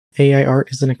AI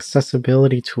art is an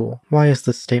accessibility tool. Why is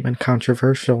this statement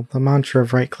controversial? The mantra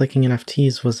of right-clicking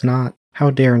NFTs was not. How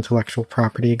dare intellectual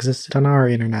property existed on our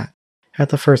internet? At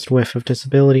the first whiff of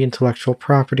disability, intellectual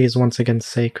property is once again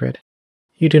sacred.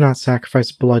 You do not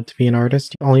sacrifice blood to be an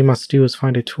artist. All you must do is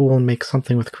find a tool and make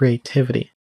something with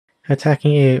creativity.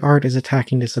 Attacking AI art is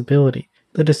attacking disability.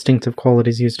 The distinctive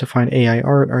qualities used to find AI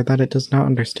art are that it does not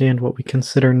understand what we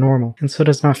consider normal, and so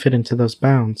does not fit into those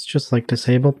bounds, just like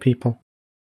disabled people.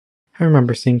 I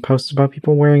remember seeing posts about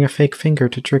people wearing a fake finger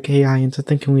to trick AI into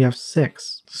thinking we have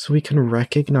 6, so we can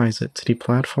recognize it to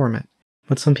deplatform it.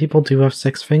 But some people do have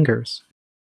 6 fingers.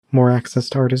 More access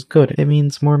to art is good. It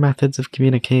means more methods of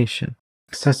communication.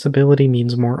 Accessibility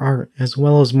means more art, as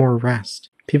well as more rest.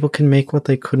 People can make what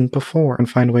they couldn't before, and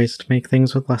find ways to make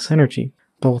things with less energy.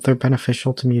 Both are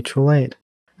beneficial to mutual aid.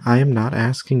 I am not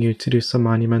asking you to do some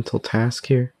monumental task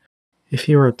here. If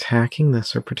you are attacking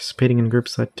this or participating in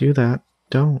groups that do that,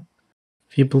 don't.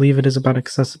 If you believe it is about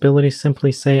accessibility,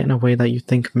 simply say it in a way that you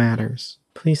think matters.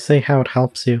 Please say how it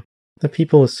helps you. The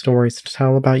people with stories to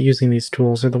tell about using these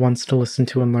tools are the ones to listen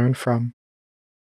to and learn from.